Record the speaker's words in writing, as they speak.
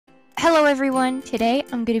Hello everyone! Today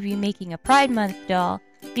I'm going to be making a Pride Month doll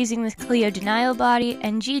using this Cleo Denial body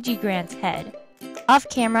and Gigi Grant's head. Off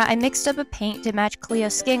camera I mixed up a paint to match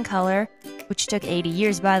Cleo's skin color, which took 80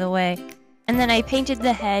 years by the way, and then I painted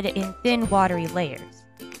the head in thin watery layers.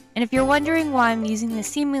 And if you're wondering why I'm using this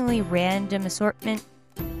seemingly random assortment,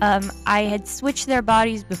 I had switched their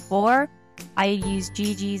bodies before. I used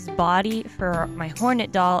Gigi's body for my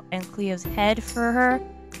Hornet doll and Cleo's head for her.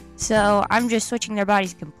 So I'm just switching their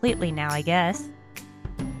bodies completely now, I guess.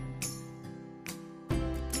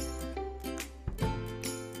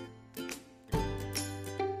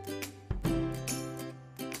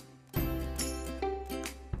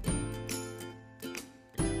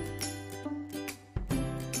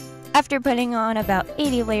 After putting on about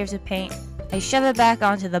 80 layers of paint, I shove it back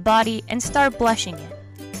onto the body and start blushing it.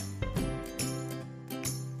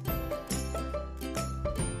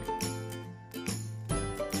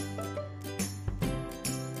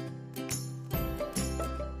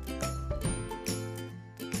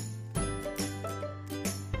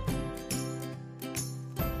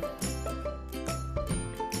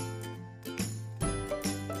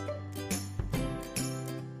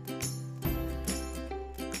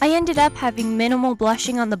 I ended up having minimal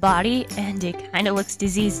blushing on the body, and it kinda looks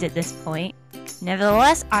diseased at this point.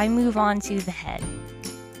 Nevertheless, I move on to the head.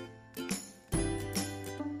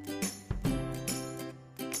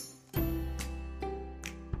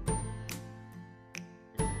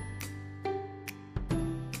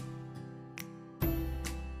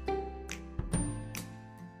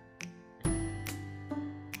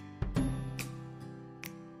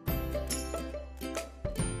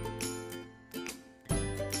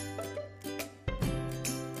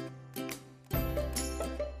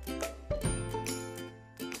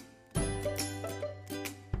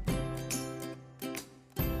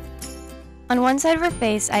 On one side of her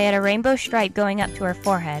face, I had a rainbow stripe going up to her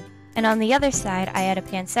forehead, and on the other side, I had a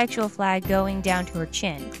pansexual flag going down to her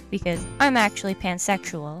chin, because I'm actually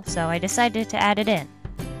pansexual, so I decided to add it in.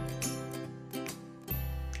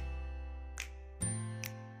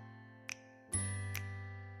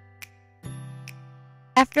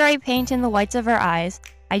 After I paint in the whites of her eyes,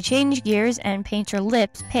 I change gears and paint her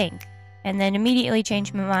lips pink, and then immediately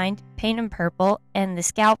change my mind, paint them purple, and the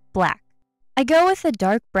scalp black. I go with a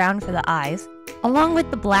dark brown for the eyes. Along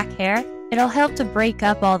with the black hair, it'll help to break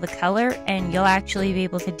up all the color and you'll actually be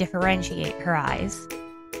able to differentiate her eyes.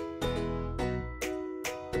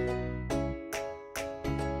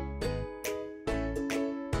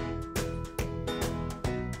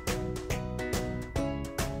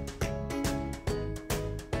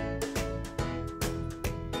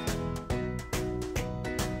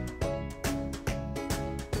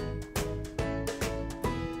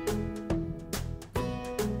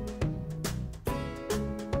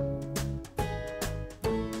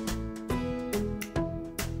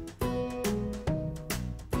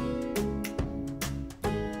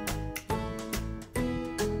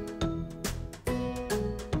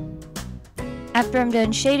 After I'm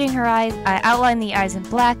done shading her eyes, I outline the eyes in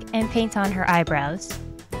black and paint on her eyebrows.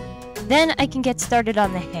 Then I can get started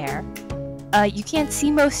on the hair. You can't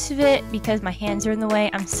see most of it because my hands are in the way,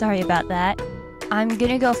 I'm sorry about that. I'm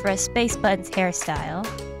gonna go for a Space Buttons hairstyle.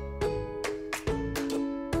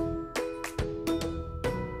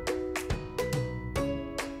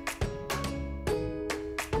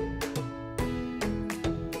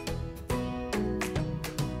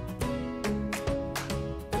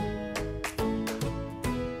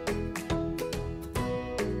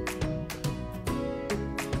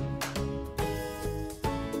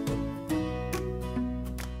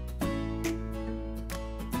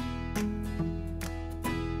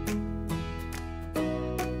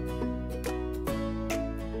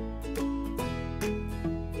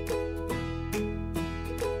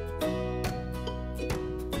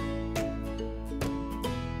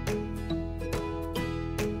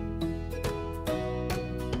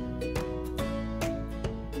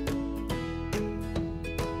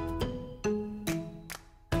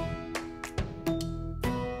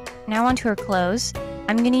 Now onto her clothes.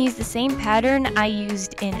 I'm going to use the same pattern I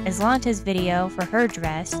used in Aslanta's video for her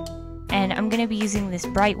dress, and I'm going to be using this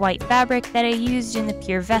bright white fabric that I used in the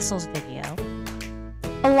Pure Vessels video.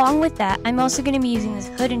 Along with that, I'm also going to be using this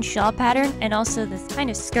hood and shawl pattern and also this kind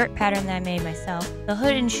of skirt pattern that I made myself. The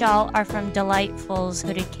hood and shawl are from Delightful's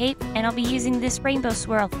hooded cape, and I'll be using this rainbow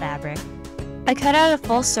swirl fabric. I cut out a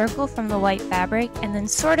full circle from the white fabric and then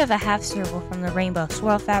sort of a half circle from the rainbow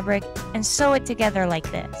swirl fabric and sew it together like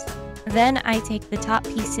this. Then I take the top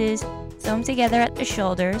pieces, sew them together at the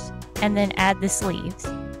shoulders, and then add the sleeves.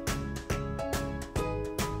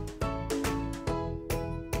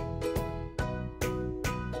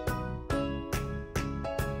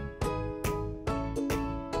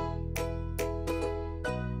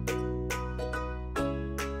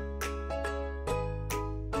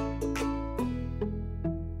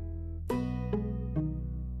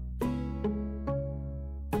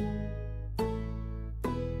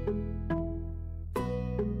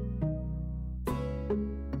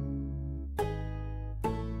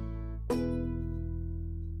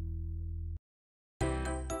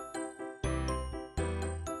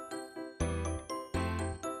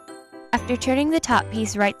 After turning the top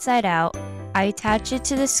piece right side out, I attach it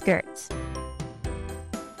to the skirts.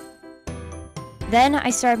 Then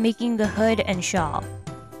I start making the hood and shawl.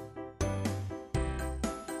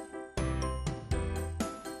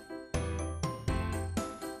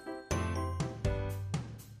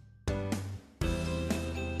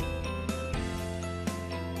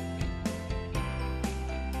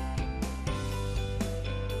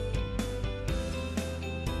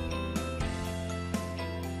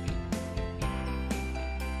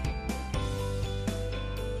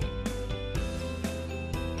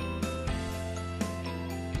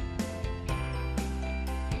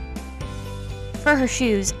 For her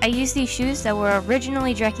shoes, I used these shoes that were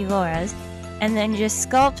originally Draculaura's and then just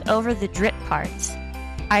sculpt over the drip parts.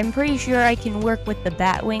 I'm pretty sure I can work with the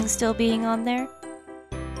bat wing still being on there.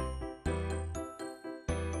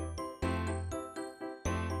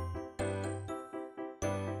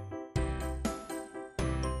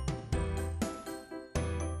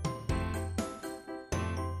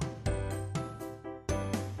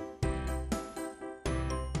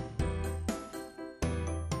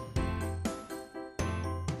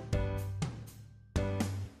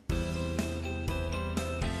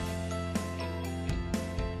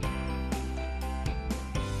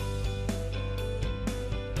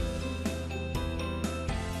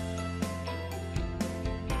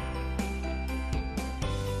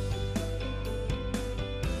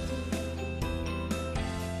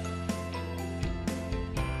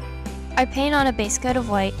 I paint on a base coat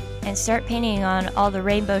of white and start painting on all the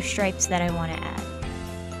rainbow stripes that I want to add.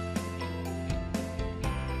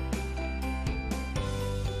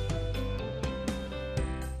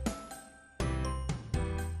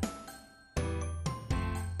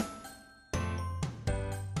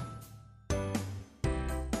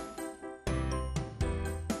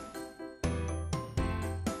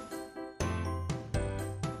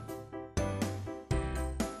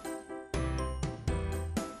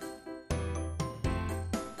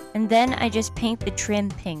 And then I just paint the trim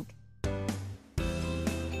pink.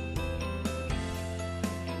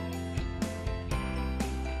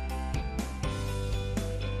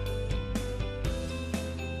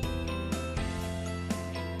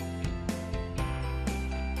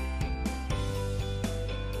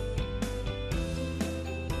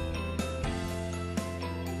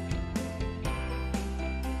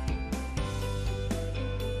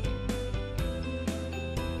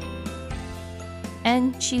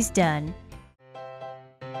 And she's done.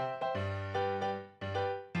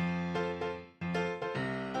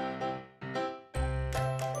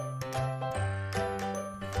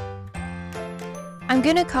 I'm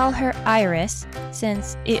gonna call her Iris,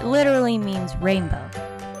 since it literally means rainbow.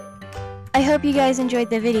 I hope you guys enjoyed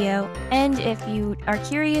the video, and if you are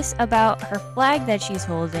curious about her flag that she's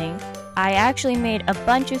holding, I actually made a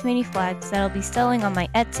bunch of mini flags that I'll be selling on my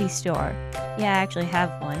Etsy store. Yeah, I actually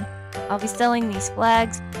have one. I'll be selling these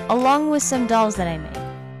flags along with some dolls that I made.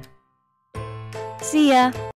 See ya!